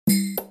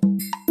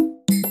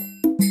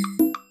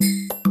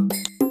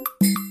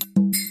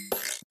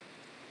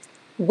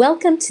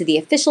Welcome to the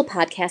official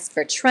podcast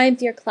for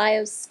Triumvir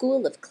Clio's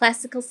School of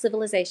Classical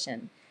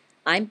Civilization.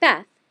 I'm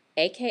Beth,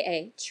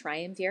 aka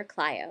Triumvir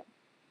Clio.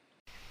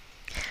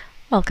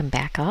 Welcome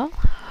back, all.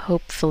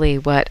 Hopefully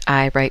what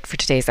I write for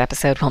today's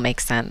episode will make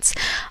sense.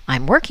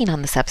 I'm working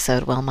on this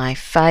episode while my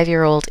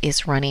 5-year-old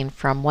is running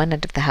from one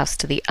end of the house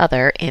to the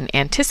other in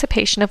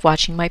anticipation of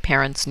watching my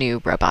parents' new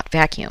robot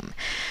vacuum.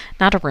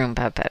 Not a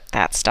Roomba, but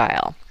that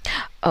style.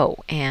 Oh,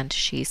 and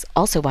she's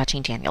also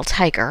watching Daniel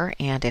Tiger,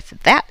 and if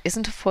that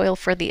isn't a foil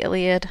for the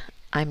Iliad,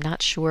 I'm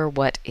not sure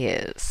what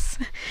is.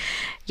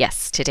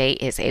 Yes, today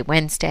is a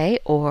Wednesday,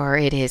 or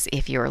it is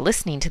if you're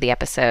listening to the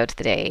episode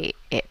the day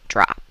it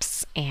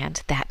drops,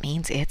 and that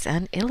means it's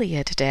an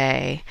Iliad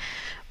day.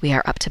 We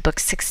are up to book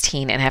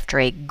 16, and after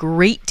a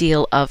great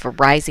deal of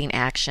rising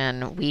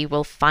action, we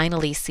will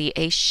finally see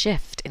a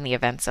shift in the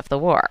events of the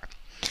war.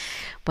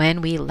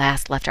 When we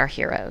last left our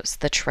heroes,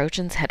 the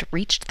Trojans had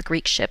reached the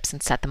Greek ships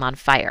and set them on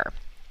fire.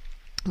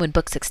 When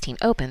Book 16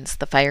 opens,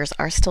 the fires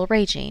are still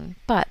raging,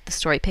 but the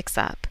story picks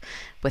up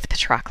with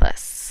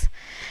Patroclus.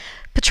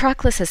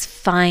 Patroclus has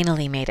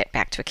finally made it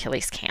back to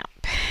Achilles'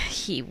 camp.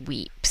 He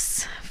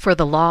weeps for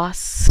the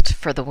lost,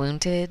 for the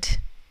wounded,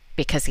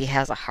 because he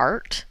has a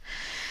heart.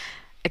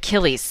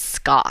 Achilles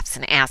scoffs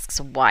and asks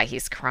why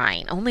he's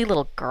crying. Only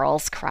little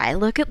girls cry.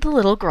 Look at the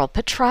little girl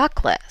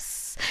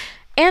Patroclus.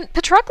 And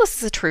Patroclus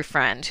is a true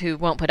friend who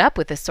won't put up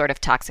with this sort of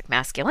toxic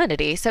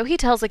masculinity, so he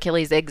tells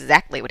Achilles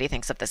exactly what he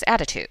thinks of this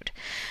attitude.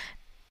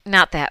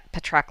 Not that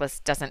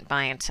Patroclus doesn't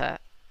buy into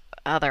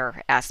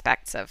other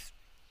aspects of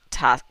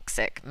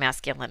toxic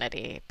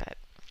masculinity, but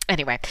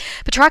anyway,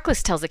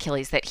 Patroclus tells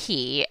Achilles that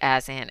he,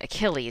 as in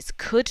Achilles,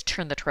 could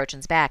turn the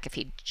Trojans back if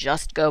he'd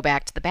just go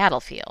back to the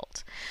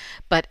battlefield.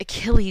 But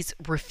Achilles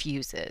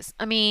refuses.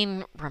 I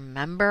mean,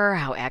 remember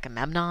how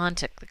Agamemnon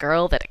took the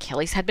girl that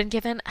Achilles had been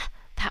given?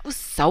 That was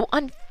so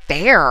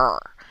unfair.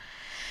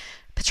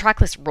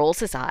 Patroclus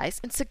rolls his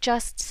eyes and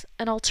suggests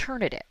an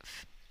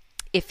alternative.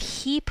 If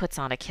he puts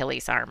on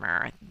Achilles'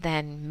 armor,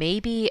 then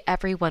maybe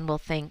everyone will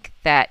think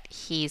that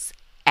he's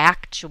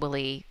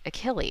actually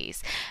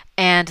Achilles,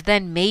 and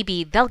then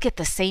maybe they'll get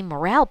the same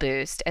morale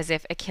boost as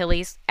if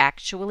Achilles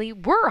actually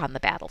were on the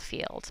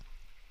battlefield.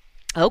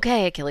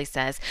 Okay, Achilles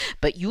says,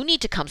 but you need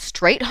to come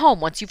straight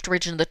home once you've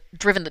driven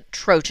the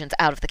Trojans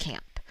out of the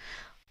camp.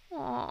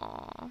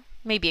 Aww.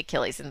 Maybe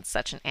Achilles isn't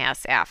such an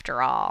ass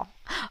after all.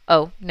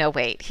 Oh, no,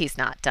 wait, he's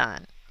not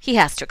done. He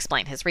has to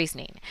explain his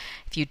reasoning.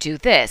 If you do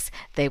this,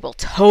 they will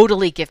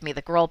totally give me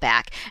the girl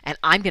back, and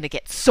I'm going to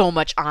get so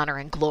much honor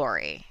and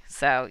glory.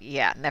 So,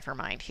 yeah, never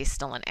mind. He's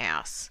still an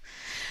ass.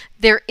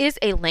 There is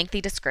a lengthy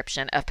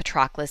description of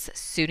Patroclus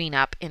suiting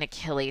up in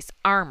Achilles'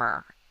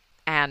 armor.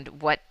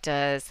 And what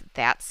does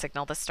that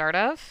signal the start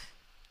of?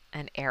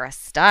 An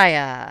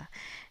Aristeia.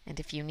 And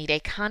if you need a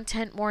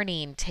content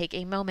warning, take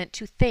a moment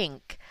to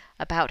think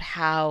about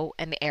how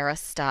an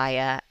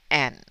Aristeia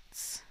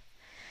ends.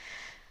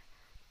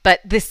 But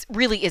this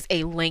really is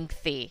a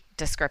lengthy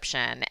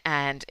description,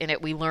 and in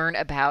it we learn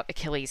about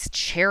Achilles'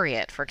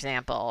 chariot, for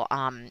example.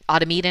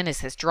 Automedon is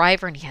his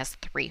driver, and he has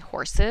 3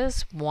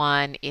 horses.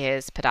 One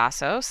is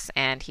Pedasos,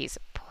 and he's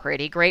a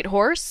pretty great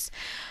horse.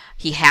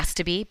 He has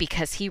to be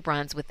because he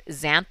runs with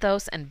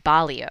Xanthos and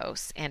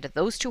Balios, and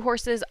those 2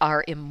 horses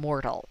are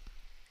immortal.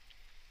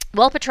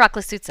 Well,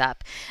 Patroclus suits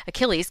up.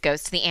 Achilles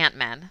goes to the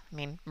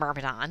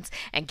Myrmidons,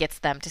 and gets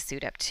them to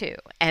suit up too.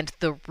 And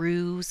the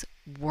ruse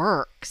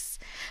works.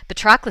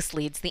 Patroclus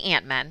leads the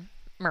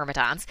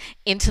Myrmidons,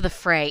 into the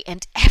fray,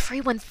 and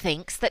everyone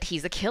thinks that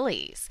he's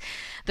Achilles.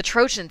 The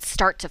Trojans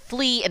start to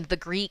flee, and the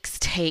Greeks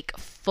take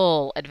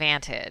full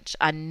advantage.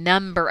 A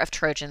number of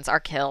Trojans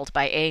are killed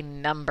by a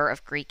number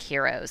of Greek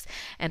heroes,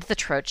 and the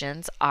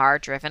Trojans are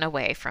driven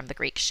away from the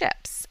Greek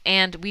ships.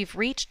 And we've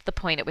reached the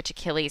point at which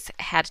Achilles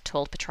had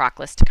told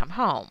Patroclus to come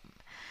home.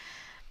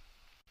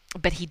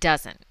 But he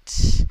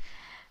doesn't.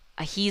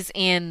 He's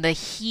in the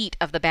heat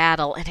of the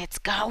battle, and it's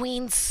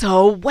going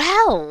so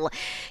well.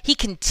 He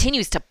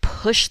continues to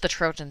push the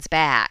Trojans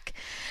back.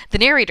 The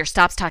narrator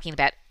stops talking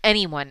about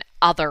anyone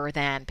other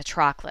than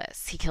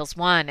Patroclus. He kills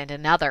one and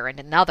another and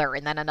another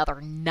and then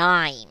another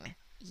 9.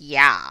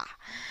 Yeah.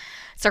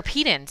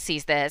 Sarpedon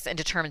sees this and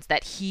determines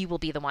that he will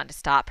be the one to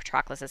stop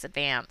Patroclus'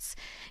 advance.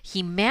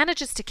 He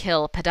manages to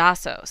kill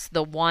Pedasos,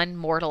 the one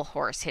mortal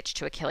horse hitched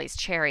to Achilles'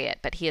 chariot,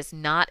 but he is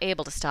not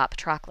able to stop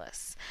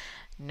Patroclus.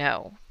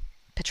 No.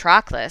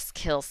 Patroclus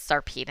kills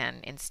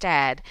Sarpedon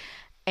instead,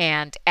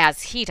 and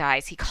as he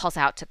dies, he calls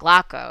out to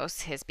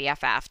Glaucus, his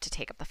BFF, to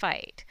take up the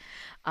fight.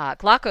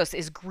 Glaucus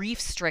is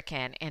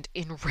grief-stricken and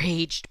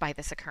enraged by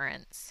this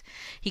occurrence.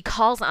 He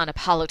calls on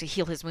Apollo to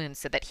heal his wounds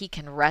so that he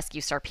can rescue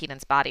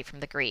Sarpedon's body from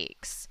the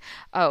Greeks.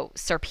 Oh,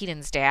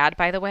 Sarpedon's dad,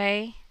 by the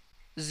way?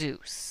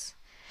 Zeus.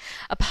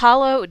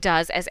 Apollo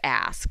does as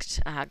asked.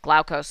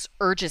 Glaucus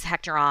urges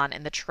Hector on,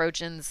 and the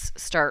Trojans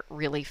start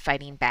really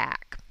fighting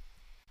back.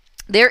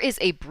 There is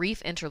a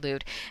brief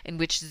interlude in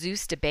which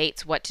Zeus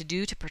debates what to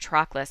do to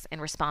Patroclus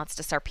in response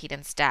to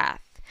Sarpedon's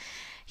death.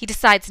 He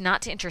decides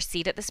not to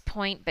intercede at this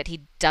point, but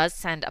he does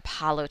send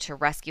Apollo to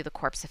rescue the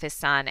corpse of his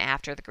son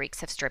after the Greeks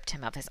have stripped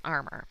him of his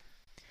armor.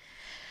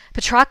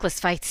 Patroclus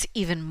fights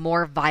even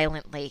more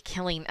violently,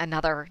 killing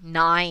another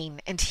 9,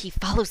 and he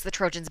follows the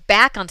Trojans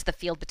back onto the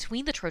field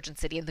between the Trojan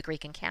city and the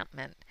Greek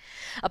encampment.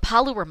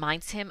 Apollo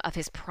reminds him of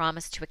his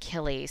promise to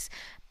Achilles,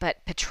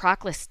 but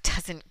Patroclus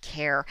doesn't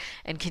care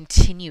and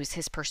continues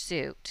his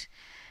pursuit.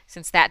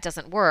 Since that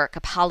doesn't work,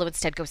 Apollo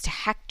instead goes to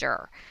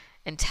Hector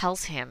and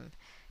tells him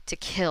to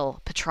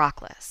kill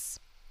Patroclus.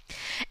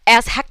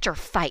 As Hector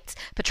fights,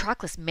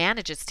 Patroclus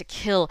manages to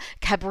kill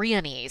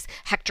Cabriones,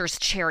 Hector's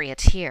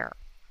charioteer.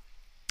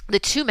 The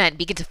two men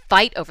begin to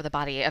fight over the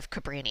body of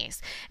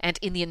Cabriones, and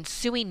in the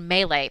ensuing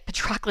melee,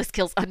 Patroclus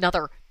kills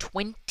another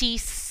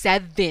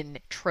 27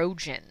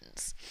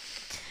 Trojans.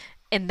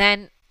 And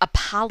then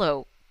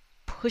Apollo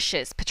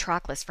pushes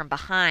Patroclus from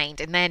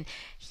behind, and then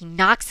he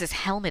knocks his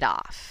helmet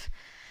off.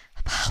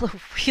 Apollo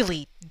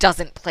really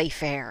doesn't play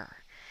fair.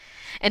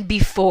 And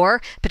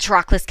before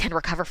Patroclus can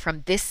recover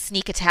from this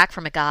sneak attack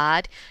from a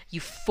god,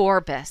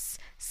 Euphorbus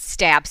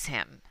stabs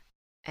him,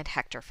 and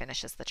Hector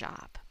finishes the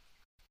job.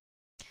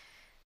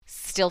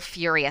 Still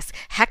furious,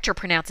 Hector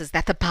pronounces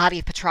that the body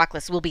of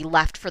Patroclus will be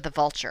left for the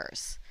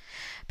vultures.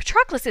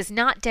 Patroclus is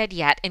not dead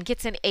yet and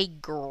gets in a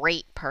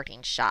great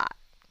parting shot.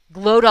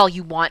 Gloat all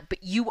you want,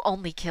 but you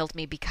only killed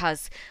me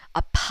because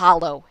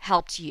Apollo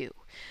helped you.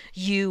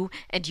 You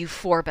and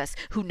Euphorbus,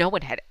 who no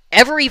one had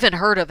ever even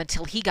heard of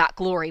until he got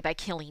glory by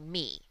killing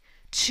me.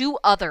 2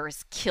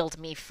 others killed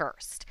me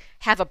first.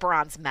 Have a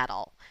bronze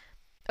medal.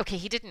 Okay,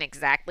 he didn't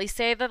exactly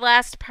say the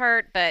last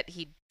part, but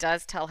he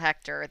does tell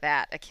Hector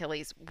that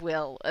Achilles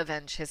will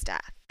avenge his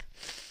death.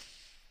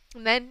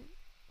 And then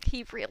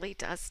he really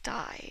does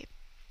die.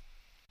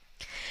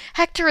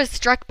 Hector is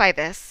struck by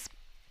this.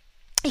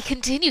 He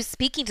continues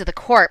speaking to the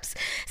corpse,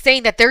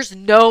 saying that there's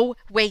no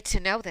way to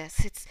know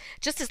this. It's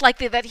just as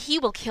likely that he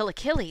will kill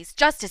Achilles,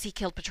 just as he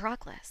killed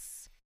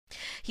Patroclus.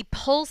 He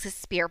pulls his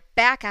spear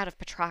back out of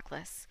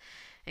Patroclus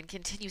and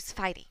continues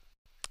fighting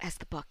as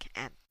the book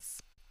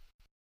ends.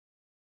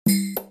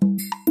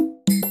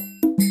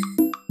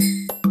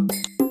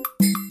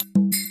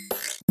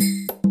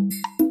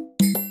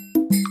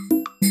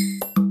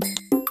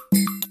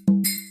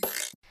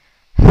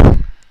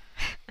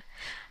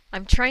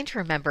 I'm trying to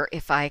remember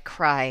if I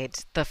cried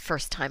the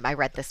first time I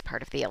read this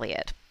part of the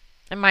Iliad.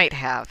 I might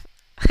have.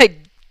 I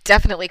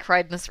definitely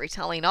cried in this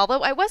retelling,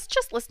 although I was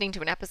just listening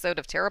to an episode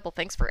of Terrible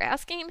Thanks for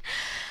Asking,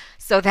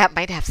 so that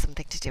might have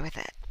something to do with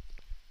it.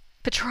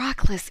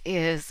 Patroclus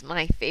is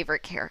my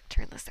favorite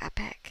character in this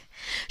epic.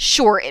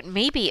 Sure, it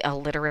may be a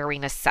literary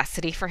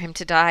necessity for him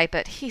to die,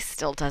 but he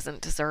still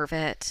doesn't deserve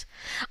it.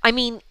 I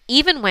mean,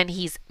 even when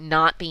he's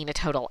not being a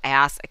total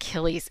ass,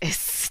 Achilles is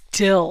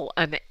still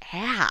an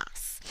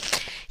ass.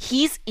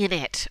 He's in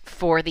it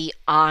for the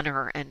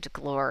honor and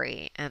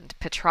glory, and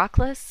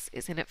Patroclus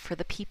is in it for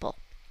the people.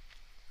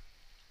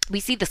 We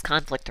see this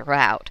conflict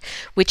throughout.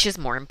 Which is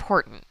more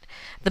important?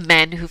 The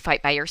men who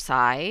fight by your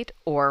side,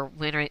 or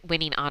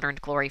winning honor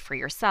and glory for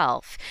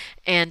yourself?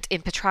 And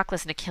in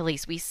Patroclus and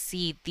Achilles, we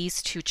see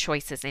these 2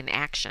 choices in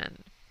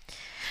action.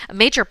 A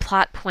major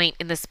plot point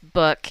in this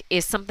book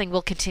is something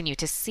we'll continue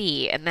to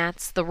see, and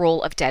that's the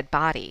role of dead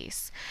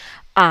bodies.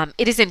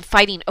 It is in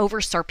fighting over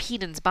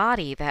Sarpedon's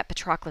body that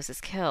Patroclus is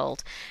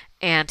killed,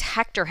 and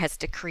Hector has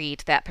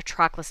decreed that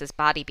Patroclus's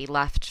body be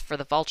left for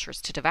the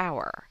vultures to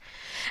devour.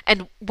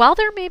 And while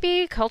there may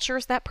be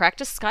cultures that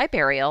practice sky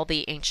burial,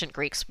 the ancient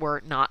Greeks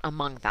were not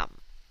among them.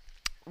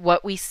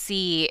 What we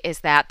see is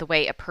that the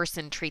way a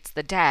person treats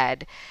the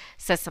dead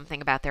says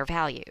something about their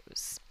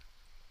values.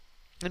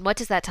 And what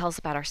does that tell us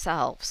about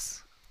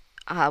ourselves?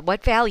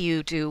 What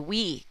value do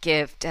we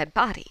give dead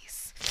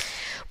bodies?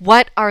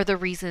 What are the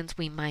reasons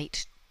we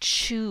might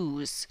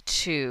choose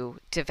to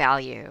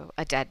devalue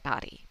a dead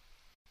body?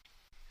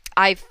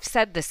 I've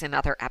said this in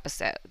other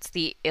episodes.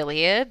 The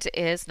Iliad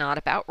is not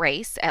about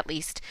race, at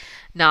least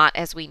not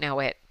as we know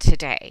it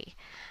today.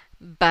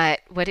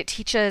 But what it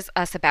teaches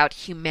us about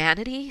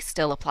humanity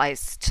still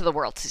applies to the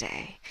world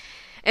today.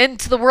 And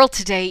the world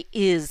today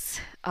is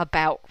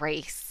about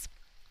race.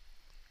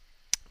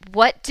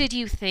 What did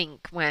you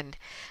think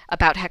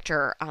about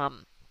Hector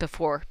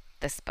before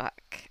this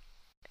book?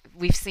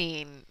 We've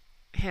seen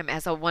him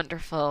as a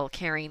wonderful,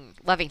 caring,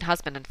 loving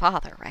husband and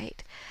father,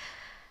 right?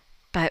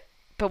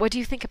 But what do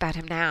you think about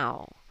him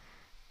now?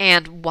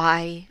 And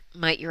why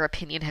might your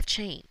opinion have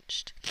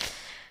changed?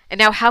 And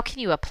now how can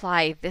you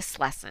apply this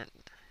lesson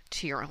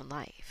to your own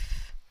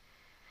life?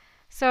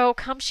 So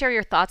come share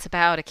your thoughts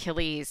about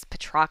Achilles,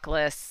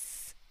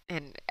 Patroclus,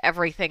 and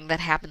everything that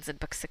happens in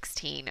book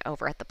 16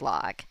 over at the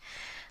blog.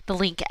 The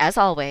link, as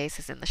always,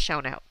 is in the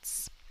show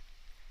notes.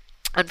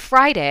 On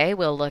Friday,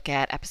 we'll look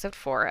at episode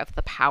 4 of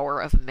The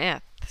Power of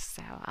Myth.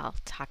 So I'll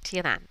talk to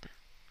you then.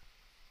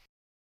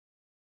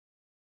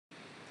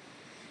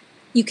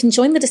 You can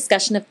join the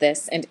discussion of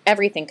this and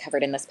everything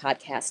covered in this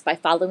podcast by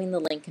following the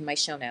link in my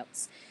show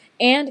notes.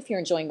 And if you're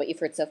enjoying what you've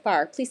heard so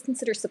far, please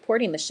consider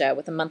supporting the show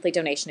with a monthly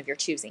donation of your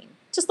choosing,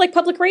 just like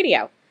public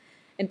radio.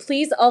 And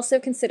please also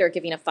consider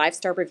giving a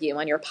 5-star review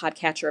on your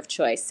podcatcher of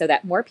choice so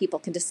that more people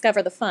can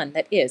discover the fun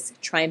that is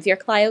Triumvir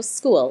Clio's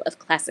School of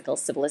Classical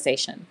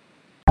Civilization.